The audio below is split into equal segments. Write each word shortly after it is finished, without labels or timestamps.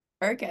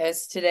All right,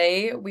 guys,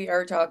 today we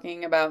are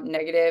talking about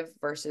negative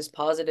versus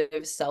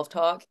positive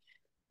self-talk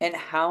and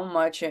how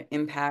much it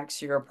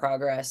impacts your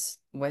progress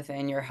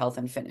within your health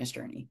and fitness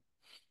journey.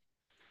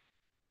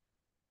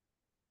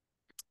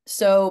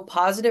 So,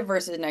 positive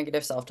versus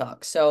negative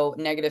self-talk. So,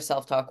 negative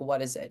self-talk,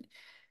 what is it?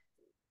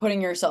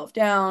 Putting yourself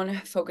down,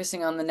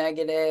 focusing on the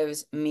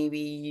negatives. Maybe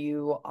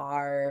you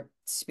are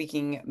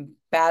speaking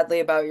badly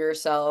about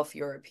yourself,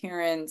 your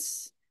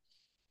appearance,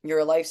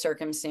 your life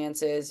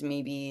circumstances,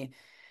 maybe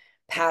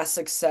past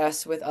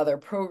success with other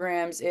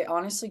programs. It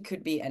honestly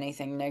could be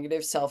anything.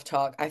 Negative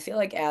self-talk. I feel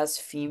like as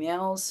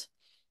females,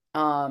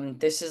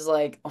 this is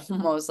like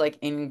almost like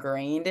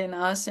ingrained in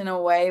us in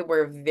a way.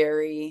 We're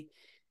very,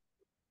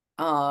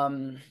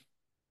 um,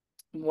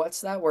 what's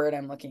that word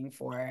I'm looking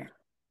for?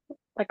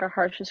 Like our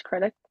harshest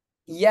critic.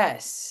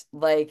 Yes,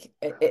 like,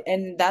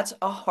 and that's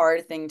a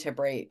hard thing to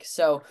break.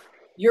 So,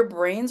 your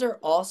brains are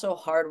also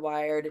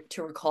hardwired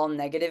to recall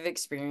negative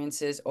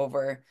experiences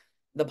over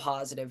the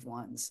positive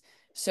ones.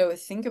 So,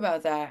 think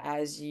about that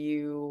as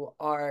you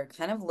are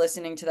kind of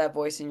listening to that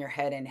voice in your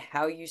head and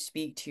how you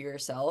speak to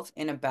yourself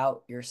and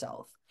about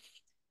yourself.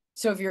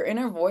 So, if your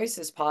inner voice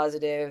is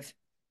positive,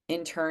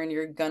 in turn,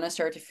 you're gonna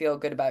start to feel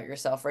good about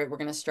yourself, right? We're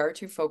gonna start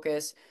to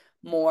focus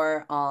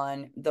more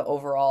on the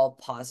overall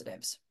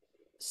positives.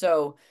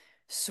 So,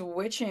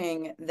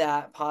 switching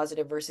that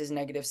positive versus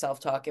negative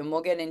self-talk, and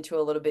we'll get into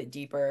a little bit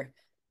deeper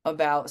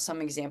about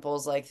some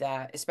examples like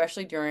that,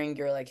 especially during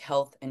your like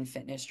health and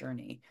fitness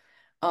journey.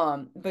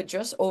 But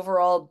just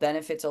overall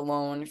benefits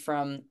alone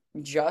from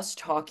just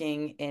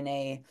talking in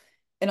a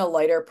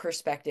lighter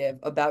perspective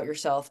about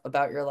yourself,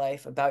 about your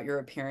life, about your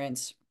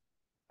appearance,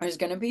 there's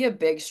going to be a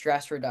big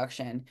stress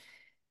reduction.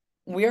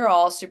 We are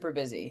all super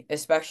busy,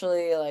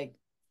 especially like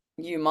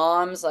you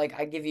moms. Like,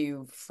 I give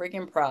you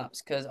freaking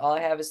props because all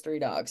I have is three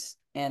dogs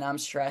and I'm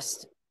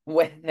stressed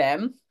with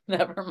them,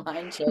 never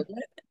mind children.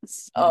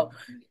 So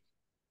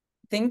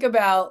think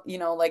about,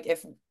 like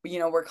if,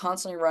 we're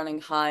constantly running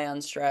high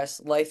on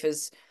stress, life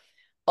is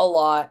a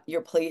lot,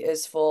 your plate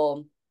is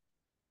full.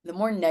 The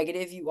more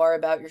negative you are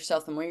about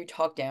yourself, the more you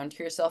talk down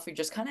to yourself, you're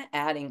just kind of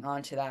adding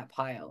onto that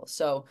pile.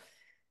 So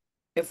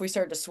if we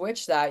start to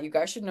switch that, you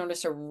guys should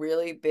notice a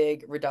really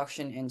big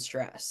reduction in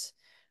stress.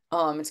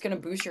 It's going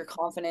to boost your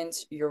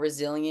confidence, your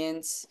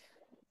resilience.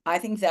 I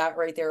think that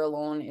right there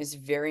alone is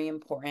very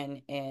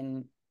important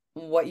in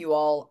what you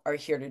all are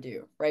here to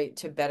do, right?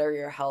 To better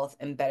your health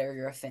and better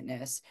your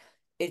fitness.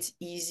 It's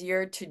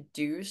easier to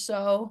do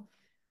so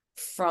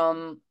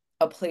from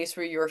a place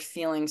where you're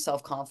feeling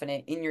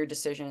self-confident in your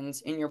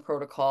decisions, in your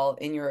protocol,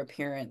 in your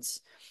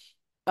appearance.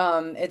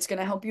 It's going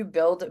to help you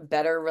build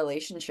better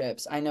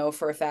relationships. I know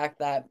for a fact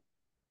that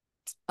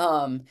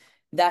um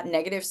that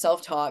negative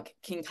self-talk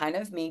can kind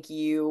of make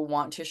you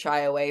want to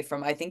shy away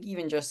from, I think,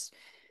 even just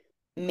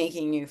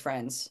making new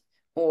friends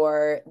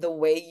or the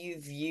way you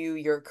view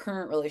your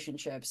current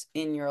relationships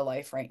in your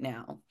life right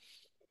now.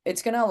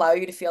 It's going to allow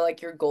you to feel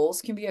like your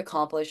goals can be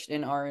accomplished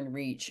and are in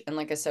reach. And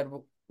like I said,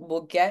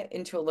 we'll get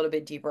into a little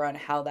bit deeper on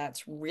how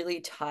that's really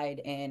tied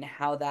in,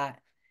 how that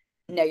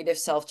negative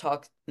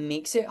self-talk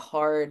makes it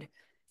hard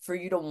for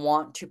you to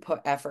want to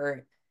put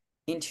effort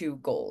into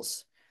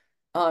goals.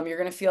 You're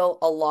going to feel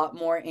a lot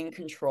more in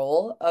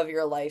control of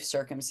your life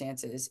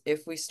circumstances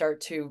if we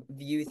start to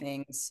view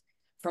things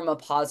from a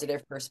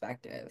positive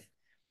perspective.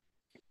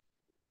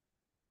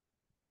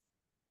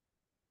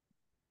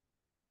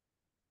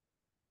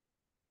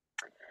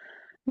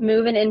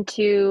 Moving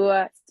into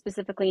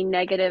specifically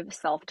negative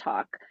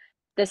self-talk.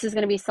 This is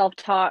going to be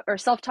self-talk, or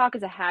self-talk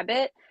is a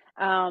habit.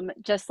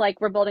 Just like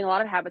we're building a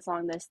lot of habits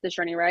along this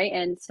journey, right?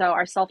 And so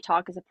our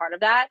self-talk is a part of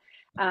that.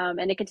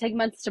 And it can take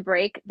months to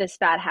break this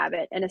bad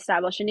habit and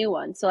establish a new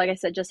one. So, like I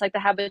said, just like the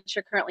habits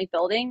you're currently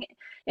building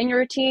in your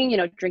routine,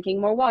 drinking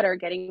more water,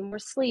 getting more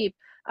sleep,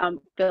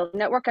 building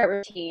that workout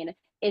routine,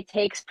 it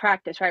takes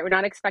practice, right? We're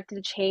not expected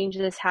to change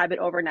this habit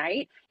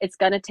overnight. It's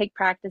going to take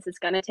practice. It's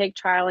going to take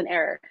trial and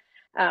error.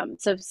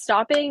 So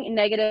stopping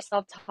negative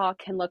self-talk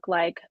can look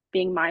like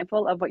being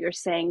mindful of what you're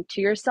saying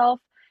to yourself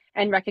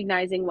and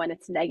recognizing when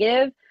it's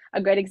negative.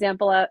 A great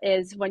example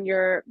is when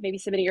you're maybe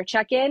submitting your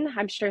check-in.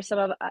 I'm sure some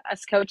of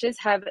us coaches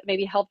have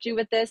maybe helped you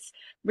with this,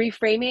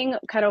 reframing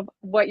kind of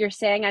what you're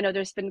saying. I know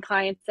there's been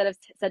clients that have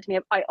said to me,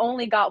 I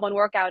only got one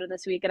workout in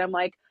this week. And I'm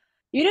like,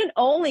 you didn't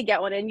only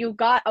get one, and you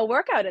got a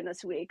workout in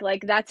this week.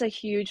 Like, that's a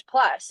huge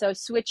plus. So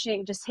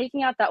switching, just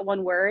taking out that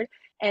one word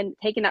and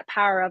taking that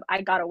power of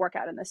I got to work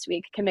out in this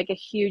week can make a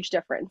huge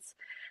difference.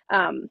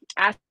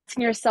 Asking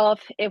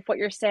yourself if what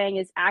you're saying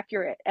is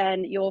accurate,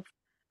 and you'll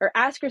or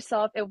ask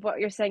yourself if what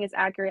you're saying is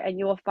accurate, and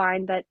you will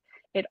find that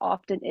it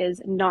often is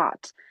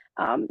not.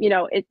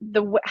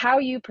 How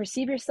you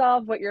perceive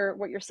yourself, what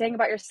you're saying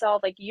about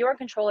yourself, like, you're in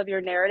control of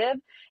your narrative.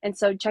 And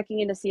so checking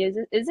in to see,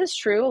 is this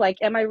true? Like,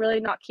 am I really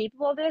not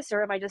capable of this,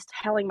 or am I just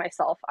telling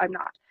myself I'm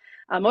not?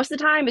 Most of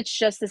the time, it's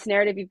just this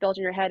narrative you've built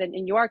in your head,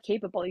 and you are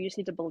capable. You just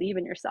need to believe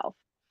in yourself.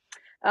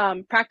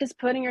 Practice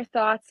putting your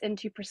thoughts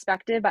into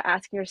perspective by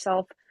asking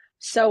yourself,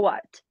 so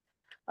what?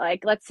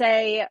 Like, let's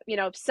say,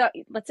 so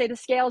let's say the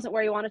scale isn't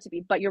where you want it to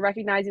be, but you're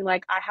recognizing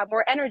like, I have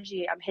more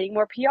energy, I'm hitting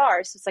more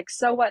PRs. So it's like,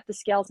 so what? The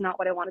scale's not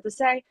what I wanted to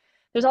say.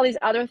 There's all these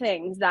other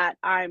things that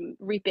I'm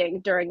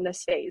reaping during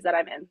this phase that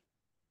I'm in.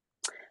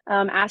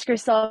 Ask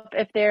yourself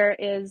if there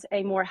is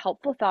a more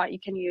helpful thought you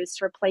can use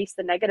to replace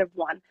the negative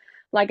one.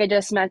 Like I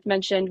just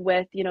mentioned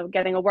with,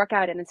 getting a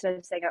workout in, instead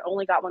of saying I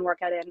only got one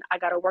workout in, I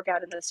got a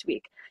workout in this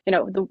week.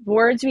 The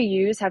words we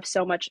use have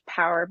so much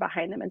power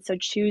behind them. And so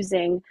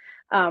choosing,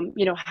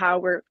 how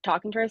we're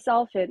talking to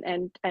ourselves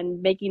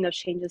and making those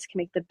changes can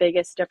make the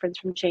biggest difference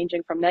from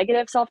changing from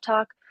negative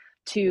self-talk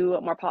to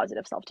more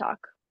positive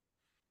self-talk.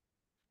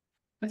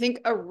 I think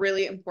a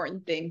really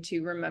important thing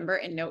to remember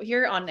and note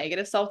here on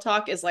negative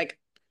self-talk is like,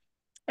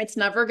 it's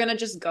never going to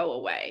just go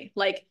away.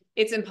 Like,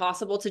 it's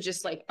impossible to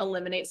just like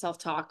eliminate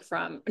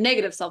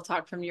negative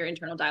self-talk from your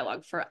internal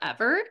dialogue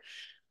forever.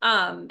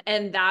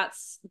 And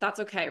that's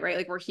okay, right?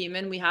 Like, we're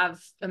human, we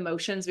have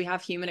emotions, we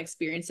have human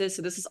experiences.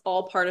 So this is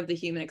all part of the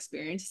human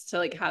experience to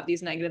like have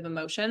these negative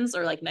emotions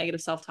or like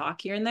negative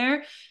self-talk here and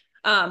there.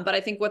 But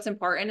I think what's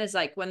important is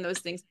like when those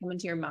things come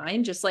into your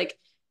mind, just like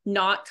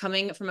not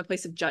coming from a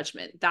place of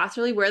judgment. That's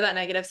really where that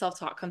negative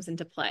self-talk comes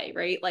into play,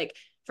 right? Like,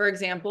 for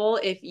example,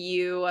 if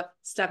you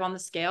step on the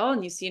scale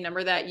and you see a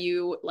number that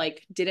you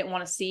like didn't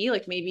want to see,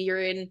 like maybe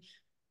you're in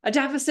a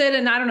deficit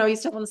and I don't know, you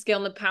step on the scale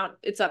and the pound,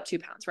 it's up 2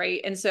 pounds,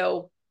 right? And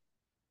so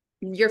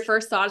your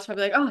first thought is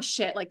probably like, oh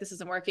shit, like this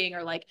isn't working,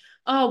 or like,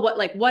 oh,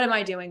 what am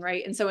I doing?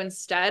 Right. And so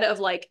instead of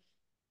like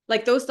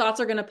those thoughts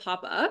are going to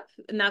pop up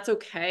and that's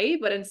okay.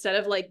 But instead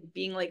of like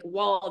being like,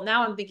 well,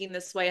 now I'm thinking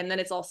this way, and then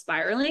it's all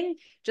spiraling,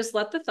 just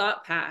let the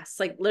thought pass.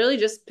 Like, literally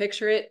just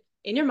picture it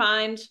in your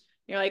mind.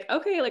 You're like,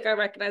 okay, like I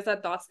recognize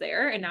that thought's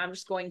there. And now I'm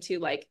just going to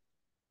like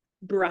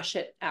brush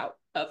it out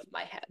of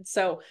my head.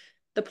 So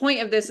the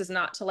point of this is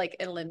not to like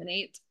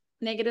eliminate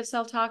negative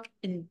self-talk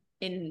in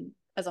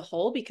as a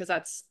whole, because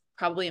that's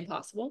probably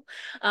impossible.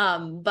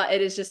 But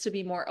it is just to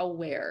be more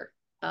aware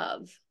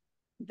of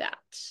that.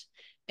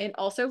 And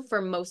also,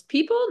 for most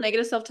people,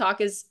 negative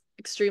self-talk is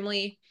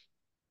extremely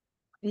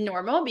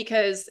normal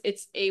because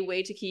it's a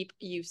way to keep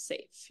you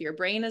safe. Your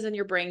brain is in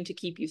your brain to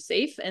keep you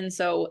safe. And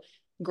so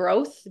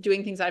growth,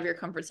 doing things out of your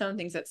comfort zone,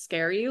 things that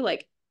scare you,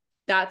 like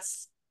that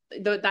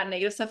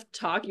negative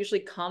self-talk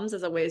usually comes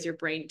as a way as your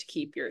brain to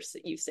keep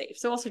you safe.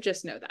 So also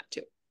just know that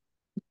too.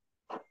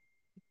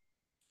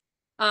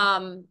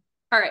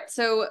 All right,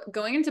 so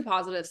going into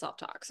positive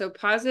self-talk. So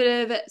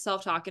positive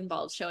self-talk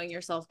involves showing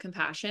yourself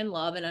compassion,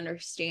 love, and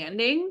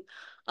understanding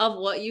of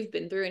what you've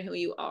been through and who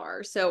you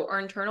are. So our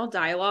internal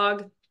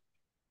dialogue,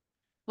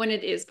 when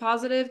it is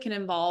positive, can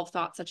involve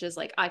thoughts such as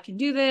like, I can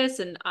do this,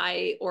 and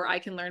I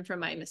can learn from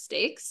my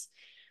mistakes.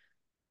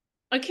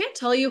 I can't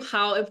tell you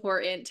how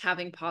important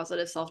having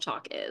positive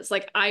self-talk is.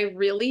 Like, I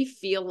really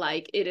feel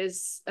like it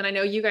is, and I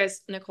know you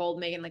guys, Nicole,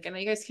 Megan, like I know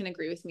you guys can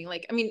agree with me.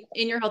 Like, I mean,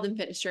 in your health and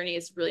fitness journey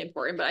is really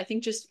important, but I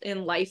think just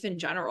in life in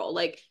general,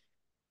 like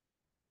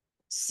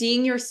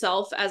seeing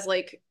yourself as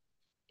like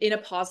in a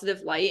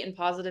positive light and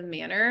positive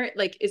manner,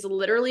 like is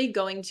literally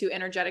going to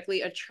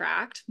energetically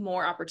attract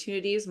more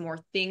opportunities, more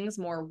things,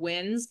 more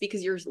wins,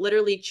 because you're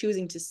literally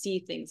choosing to see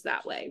things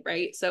that way,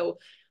 right? So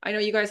I know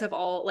you guys have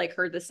all like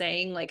heard the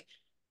saying, like,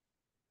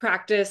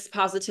 practice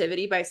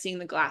positivity by seeing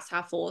the glass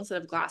half full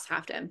instead of glass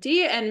half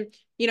empty. And,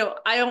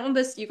 I don't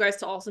want you guys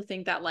to also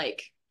think that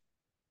like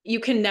you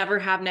can never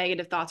have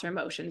negative thoughts or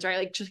emotions, right?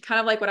 Like, just kind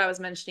of like what I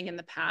was mentioning in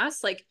the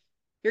past, like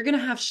you're going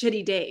to have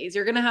shitty days.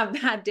 You're going to have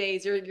bad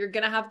days. You're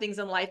going to have things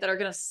in life that are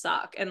going to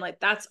suck. And like,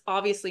 that's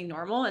obviously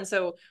normal. And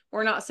so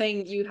we're not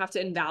saying you have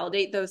to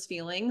invalidate those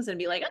feelings and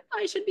be like, oh,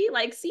 I should be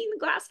like seeing the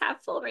glass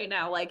half full right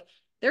now. Like,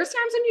 there's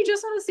times when you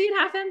just want to see it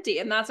half empty,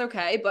 and that's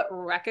okay. But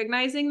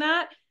recognizing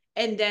that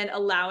and then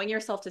allowing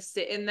yourself to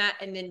sit in that,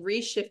 and then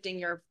reshifting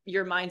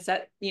your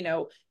mindset,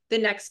 the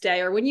next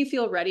day or when you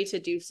feel ready to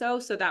do so.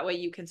 So that way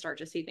you can start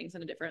to see things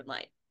in a different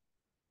light.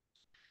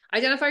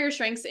 Identify your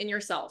strengths in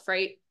yourself,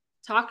 right?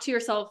 Talk to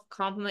yourself,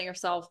 compliment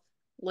yourself,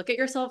 look at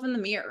yourself in the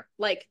mirror.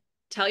 Like,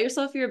 tell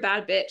yourself you're a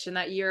bad bitch and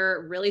that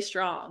you're really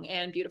strong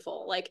and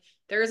beautiful. Like,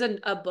 there's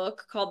a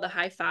book called The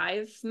High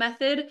Five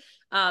Method.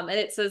 And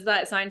it says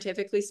that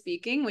scientifically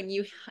speaking, when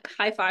you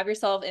high five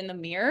yourself in the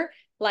mirror,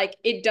 like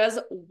it does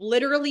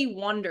literally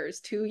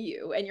wonders to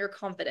you and your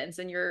confidence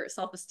and your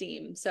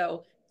self-esteem.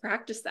 So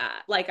practice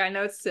that. Like, I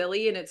know it's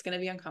silly and it's going to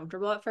be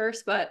uncomfortable at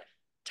first, but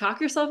talk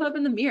yourself up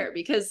in the mirror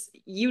because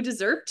you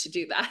deserve to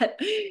do that.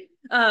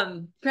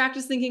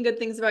 Practice thinking good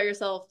things about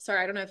yourself.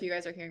 Sorry, I don't know if you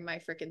guys are hearing my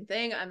freaking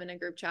thing. I'm in a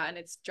group chat and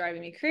it's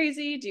driving me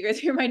crazy. Do you guys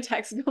hear my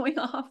text going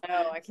off?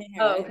 No, I can't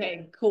hear Oh, it.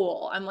 okay,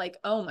 cool. I'm like,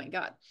 oh my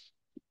God.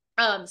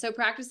 So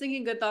practice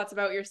thinking good thoughts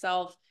about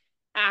yourself.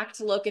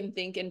 Act, look, and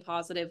think in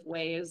positive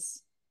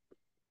ways.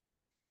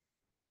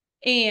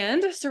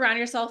 And surround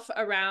yourself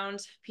around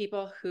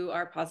people who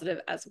are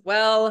positive as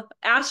well.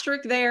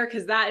 Asterisk there,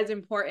 because that is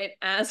important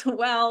as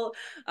well.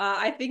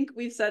 I think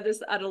we've said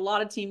this at a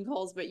lot of team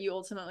calls, but you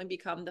ultimately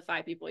become the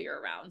 5 people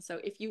you're around. So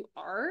if you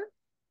are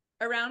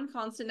around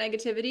constant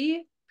negativity,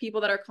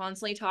 people that are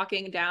constantly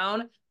talking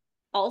down,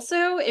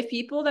 Also, if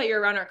people that you're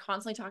around are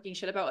constantly talking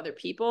shit about other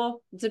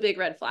people, it's a big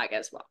red flag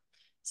as well.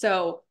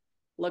 So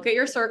look at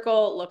your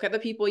circle, look at the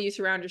people you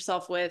surround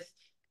yourself with,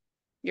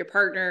 your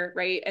partner,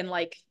 right? And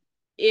like,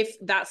 if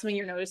that's something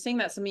you're noticing,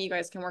 that's something you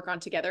guys can work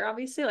on together,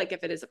 obviously, like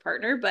if it is a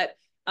partner, but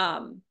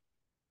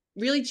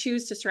really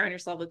choose to surround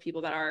yourself with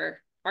people that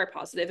are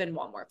positive and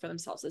want more for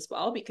themselves as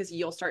well, because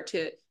you'll start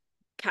to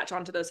catch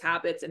on to those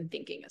habits and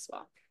thinking as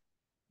well.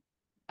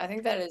 I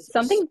think that is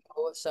Something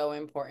so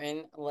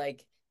important.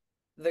 Like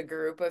the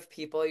group of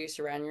people you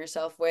surround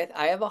yourself with.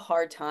 I have a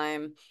hard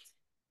time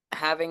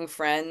having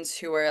friends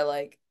who are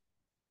like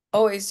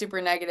always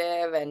super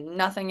negative and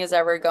nothing is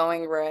ever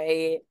going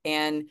right.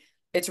 And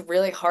it's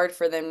really hard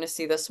for them to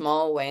see the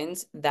small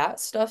wins. That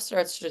stuff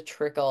starts to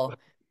trickle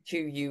to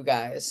you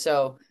guys.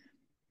 So,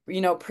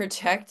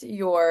 protect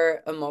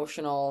your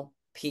emotional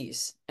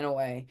peace in a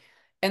way.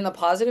 And the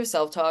positive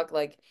self-talk,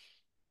 like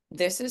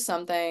this is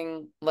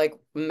something like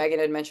Megan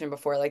had mentioned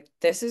before, like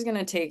this is going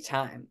to take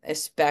time,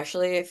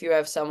 especially if you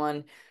have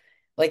someone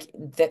like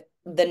the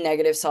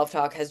negative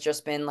self-talk has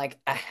just been like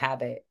a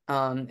habit.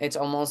 It's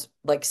almost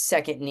like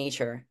second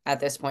nature at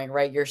this point,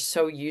 right? You're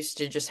so used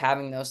to just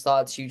having those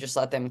thoughts, you just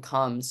let them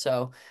come.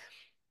 So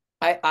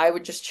I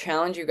would just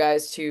challenge you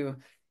guys to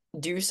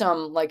do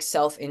some like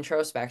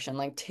self-introspection,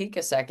 like take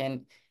a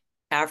second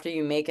after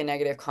you make a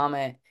negative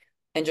comment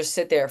and just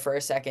sit there for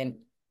a second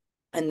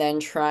and then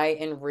try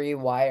and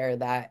rewire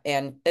that.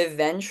 And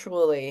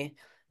eventually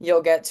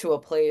you'll get to a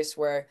place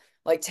where,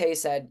 like Tay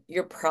said,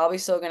 you're probably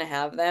still going to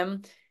have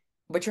them,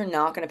 but you're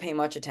not going to pay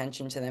much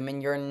attention to them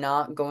and you're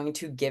not going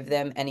to give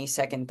them any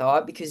second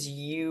thought because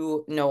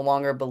you no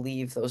longer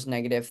believe those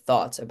negative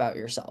thoughts about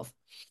yourself.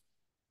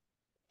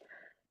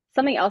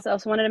 Something else I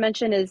also wanted to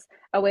mention is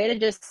a way to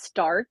just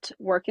start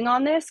working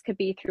on this could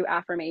be through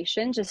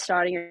affirmation, just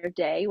starting your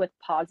day with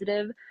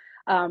positive,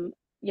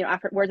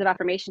 words of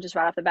affirmation just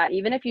right off the bat.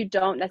 Even if you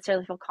don't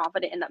necessarily feel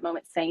confident in that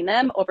moment saying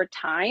them, over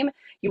time,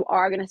 you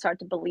are going to start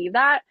to believe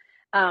that.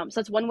 So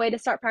it's one way to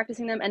start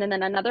practicing them. And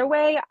then another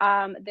way,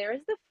 there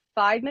is the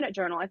 5 minute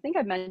journal. I think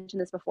I've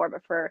mentioned this before,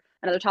 but for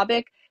another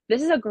topic,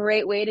 this is a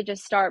great way to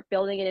just start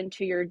building it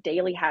into your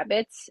daily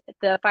habits.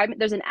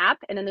 There's an app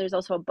and then there's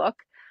also a book.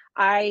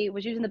 I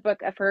was using the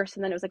book at first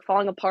and then it was like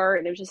falling apart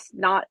and it was just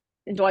not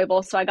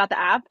enjoyable. So I got the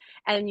app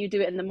and you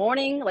do it in the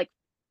morning, like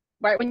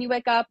right when you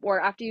wake up or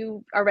after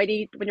you are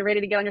ready, when you're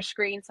ready to get on your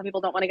screen. Some people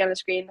don't want to get on the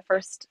screen the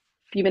first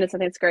few minutes. I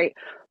think it's great.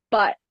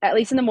 But at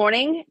least in the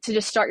morning to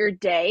just start your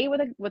day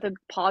with a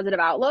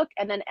positive outlook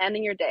and then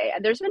ending your day.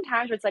 And there's been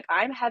times where it's like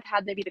I have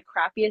had maybe the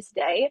crappiest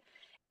day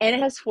and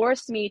it has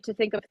forced me to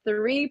think of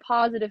 3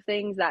 positive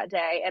things that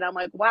day. And I'm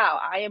like, wow,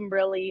 I am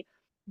really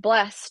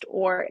blessed.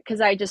 Or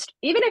because I just,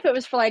 even if it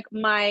was for like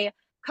my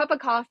cup of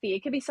coffee,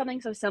 it could be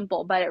something so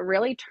simple, but it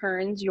really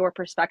turns your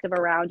perspective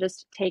around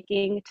just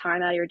taking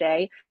time out of your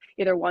day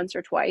either once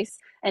or twice,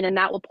 and then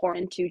that will pour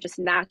into just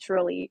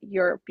naturally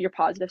your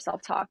positive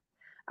self-talk.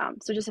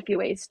 So just a few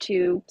ways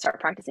to start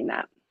practicing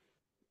that.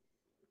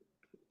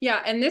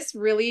 Yeah, and this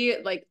really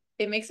like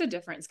it makes a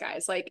difference,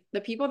 guys. Like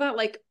the people that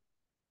like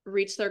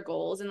reach their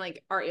goals and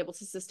like are able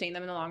to sustain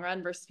them in the long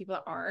run versus people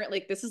that aren't,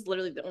 like this is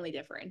literally the only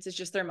difference. It's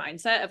just their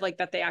mindset of like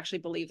that they actually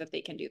believe that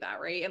they can do that,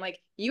 right? And like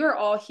you are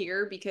all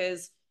here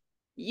because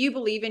you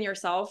believe in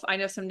yourself. I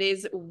know some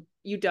days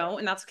you don't,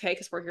 and that's okay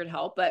because we're here to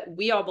help, but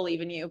we all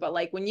believe in you. But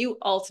like when you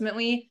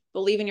ultimately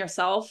believe in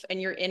yourself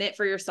and you're in it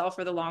for yourself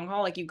for the long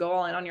haul, like you go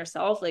all in on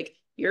yourself, like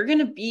you're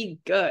gonna be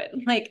good.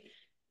 Like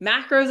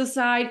macros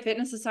aside,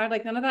 fitness aside,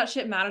 like none of that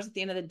shit matters at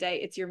the end of the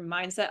day. It's your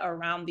mindset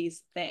around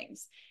these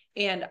things.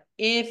 And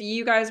if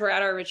you guys were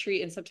at our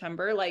retreat in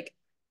September, like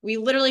we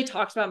literally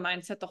talked about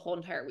mindset the whole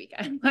entire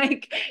weekend.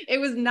 Like it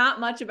was not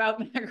much about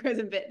macros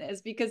and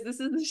fitness because this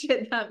is the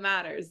shit that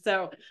matters.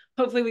 So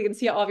hopefully we can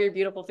see all of your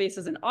beautiful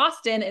faces in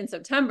Austin in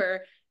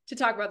September to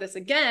talk about this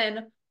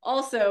again.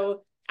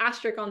 Also,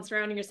 asterisk on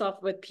surrounding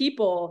yourself with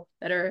people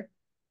that are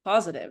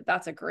positive.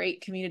 That's a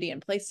great community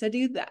and place to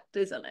do that,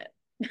 isn't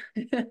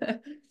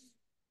it?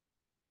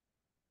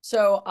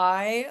 So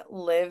I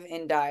live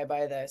and die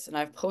by this, and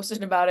I've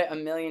posted about it a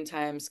million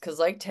times because,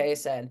 like Tay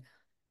said,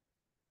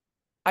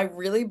 I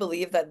really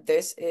believe that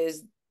this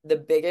is the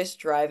biggest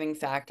driving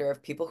factor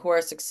of people who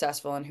are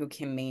successful and who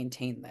can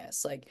maintain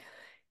this. Like,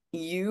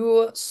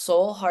 you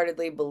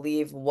soul-heartedly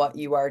believe what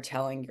you are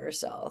telling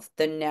yourself.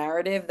 The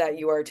narrative that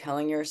you are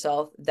telling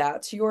yourself,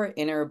 that's your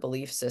inner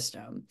belief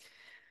system.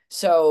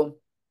 So,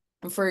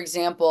 for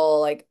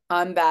example, like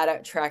I'm bad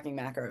at tracking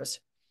macros.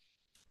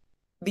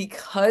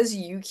 Because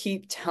you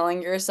keep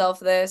telling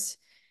yourself this,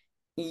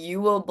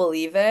 you will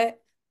believe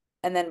it.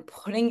 And then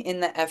putting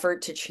in the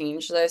effort to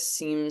change this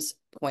seems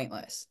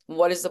pointless.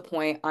 What is the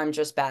point? I'm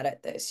just bad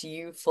at this.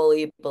 You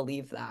fully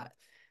believe that.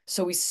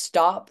 So we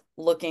stop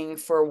looking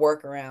for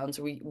workarounds.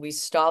 We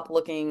stop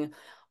looking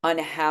on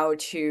how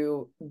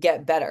to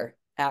get better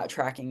at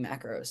tracking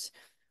macros.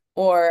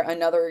 Or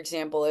another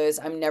example is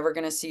I'm never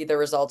going to see the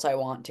results I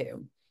want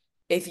to.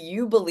 If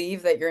you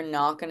believe that you're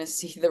not going to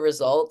see the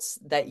results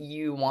that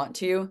you want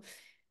to,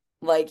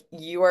 like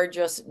you are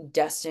just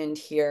destined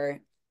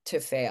here to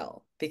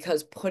fail,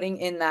 because putting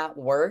in that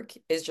work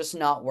is just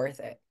not worth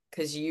it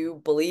because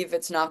you believe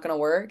it's not going to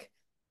work.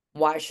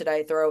 Why should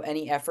I throw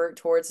any effort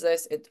towards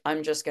this?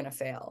 I'm just going to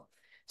fail.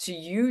 So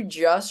you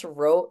just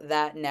wrote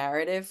that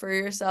narrative for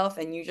yourself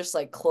and you just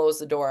like close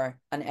the door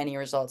on any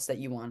results that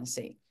you want to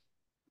see.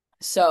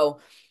 So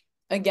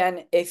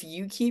again, if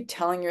you keep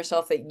telling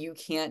yourself that you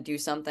can't do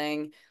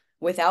something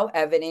without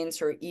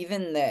evidence or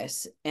even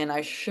this, and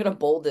I should have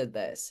bolded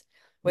this,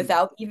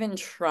 without even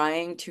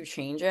trying to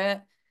change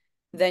it,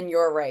 then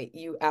you're right.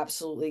 You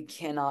absolutely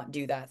cannot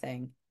do that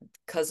thing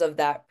because of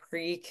that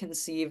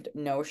preconceived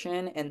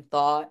notion and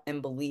thought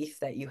and belief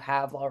that you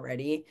have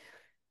already.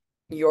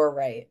 You're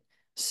right.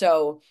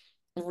 So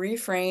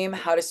reframe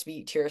how to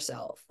speak to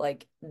yourself.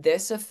 Like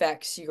this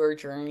affects your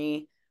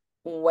journey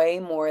way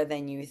more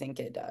than you think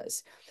it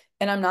does.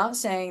 And I'm not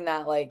saying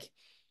that like,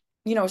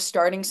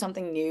 starting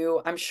something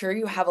new, I'm sure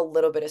you have a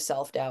little bit of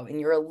self-doubt and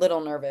you're a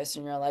little nervous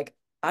and you're like,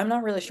 I'm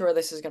not really sure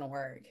this is going to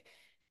work.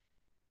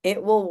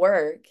 It will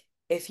work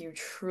if you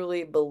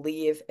truly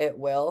believe it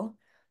will,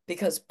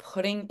 because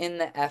putting in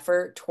the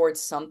effort towards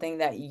something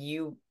that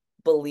you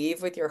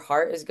believe with your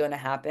heart is going to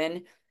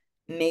happen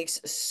makes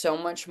so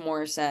much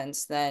more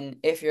sense than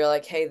if you're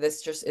like, hey,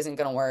 this just isn't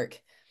going to work.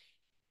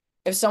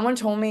 If someone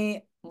told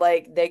me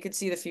like they could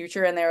see the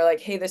future and they were like,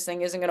 hey, this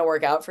thing isn't going to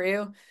work out for you,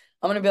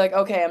 I'm going to be like,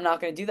 okay, I'm not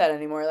going to do that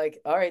anymore. Like,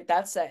 all right,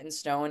 that's set in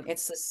stone.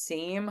 It's the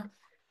same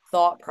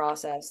thought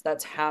process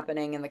that's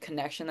happening and the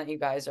connection that you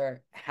guys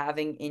are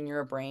having in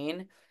your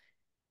brain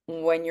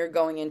when you're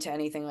going into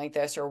anything like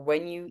this or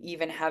when you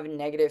even have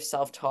negative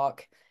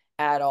self-talk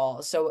at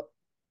all. So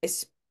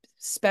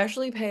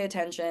especially pay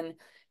attention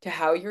to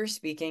how you're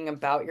speaking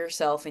about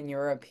yourself and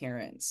your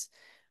appearance.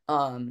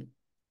 Um,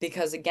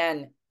 because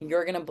again,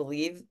 you're going to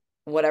believe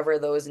whatever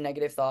those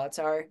negative thoughts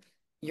are.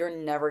 You're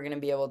never going to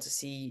be able to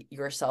see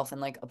yourself in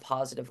like a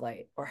positive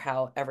light or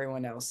how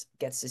everyone else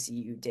gets to see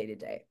you day to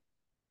day.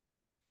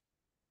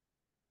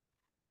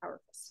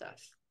 Powerful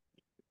stuff.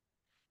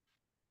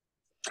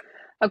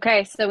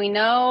 Okay, so we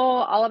know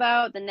all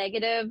about the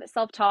negative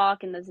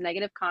self-talk and those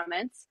negative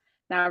comments.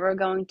 Now we're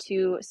going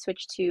to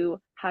switch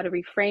to how to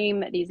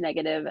reframe these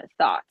negative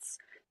thoughts.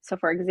 So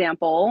for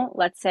example,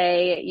 let's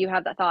say you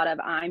have the thought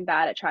of, I'm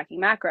bad at tracking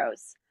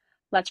macros.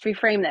 Let's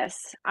reframe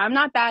this. I'm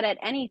not bad at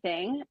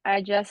anything.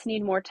 I just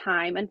need more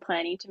time and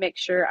planning to make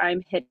sure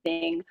I'm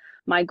hitting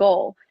my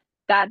goal.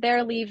 That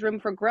there leaves room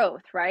for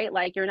growth, right?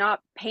 Like you're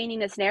not painting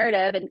this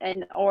narrative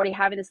and already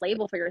having this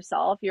label for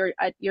yourself. You're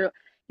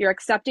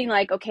accepting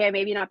like, okay, I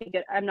maybe not be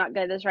good. I'm not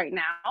good at this right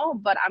now,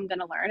 but I'm going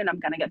to learn and I'm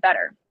going to get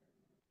better.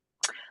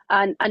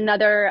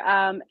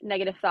 Another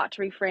negative thought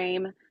to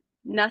reframe: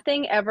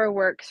 nothing ever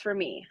works for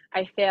me.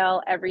 I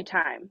fail every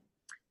time.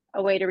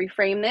 A way to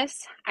reframe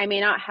this: I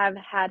may not have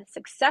had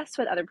success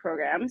with other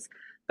programs,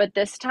 but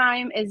this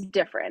time is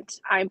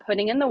different. I'm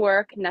putting in the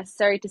work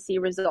necessary to see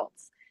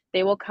results.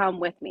 They will come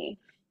with me.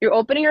 You're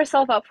opening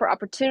yourself up for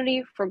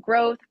opportunity, for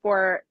growth,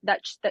 for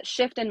that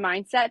shift in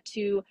mindset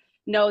to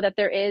know that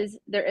there is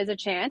a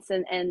chance,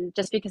 and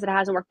just because it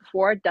hasn't worked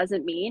before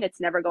doesn't mean it's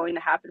never going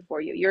to happen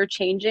for you. You're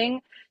changing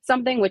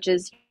something, which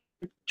is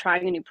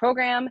trying a new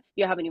program,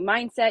 you have a new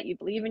mindset, you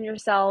believe in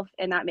yourself,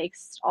 and that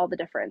makes all the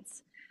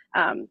difference.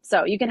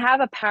 So you can have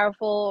a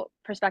powerful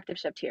perspective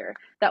shift here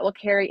that will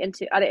carry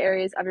into other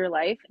areas of your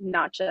life,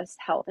 not just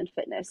health and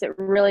fitness. It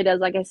really does,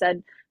 like I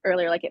said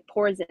earlier, like it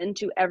pours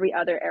into every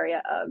other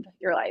area of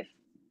your life.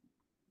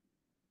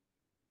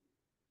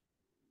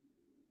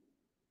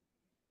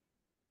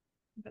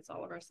 That's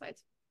all of our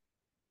slides.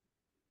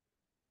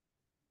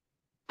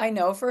 I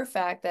know for a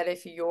fact that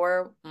if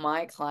you're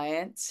my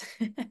client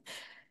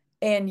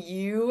and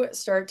you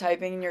start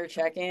typing in your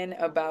check-in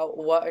about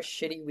what a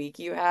shitty week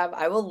you have,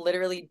 I will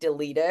literally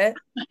delete it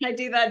I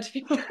do that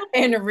too.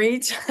 and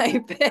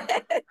retype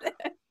it.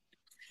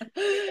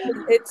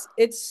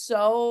 It's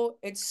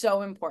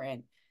so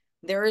important.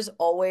 There is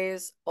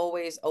always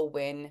a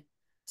win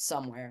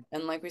somewhere.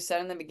 And like we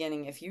said in the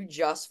beginning, if you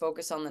just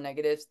focus on the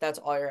negatives, that's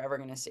all you're ever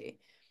going to see.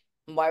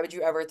 Why would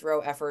you ever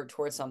throw effort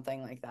towards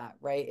something like that,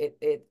 right?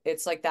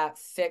 It's like that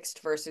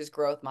fixed versus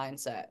growth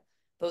mindset.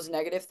 Those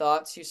negative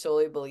thoughts you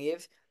solely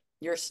believe,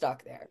 you're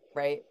stuck there,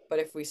 right? But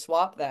if we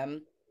swap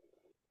them,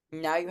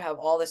 now you have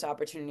all this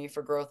opportunity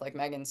for growth, like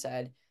Megan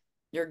said.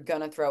 You're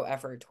gonna throw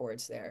effort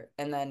towards there.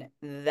 And then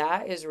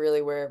that is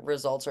really where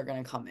results are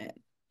gonna come in.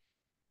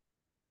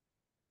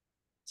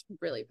 It's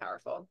really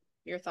powerful.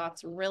 Your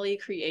thoughts really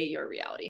create your reality.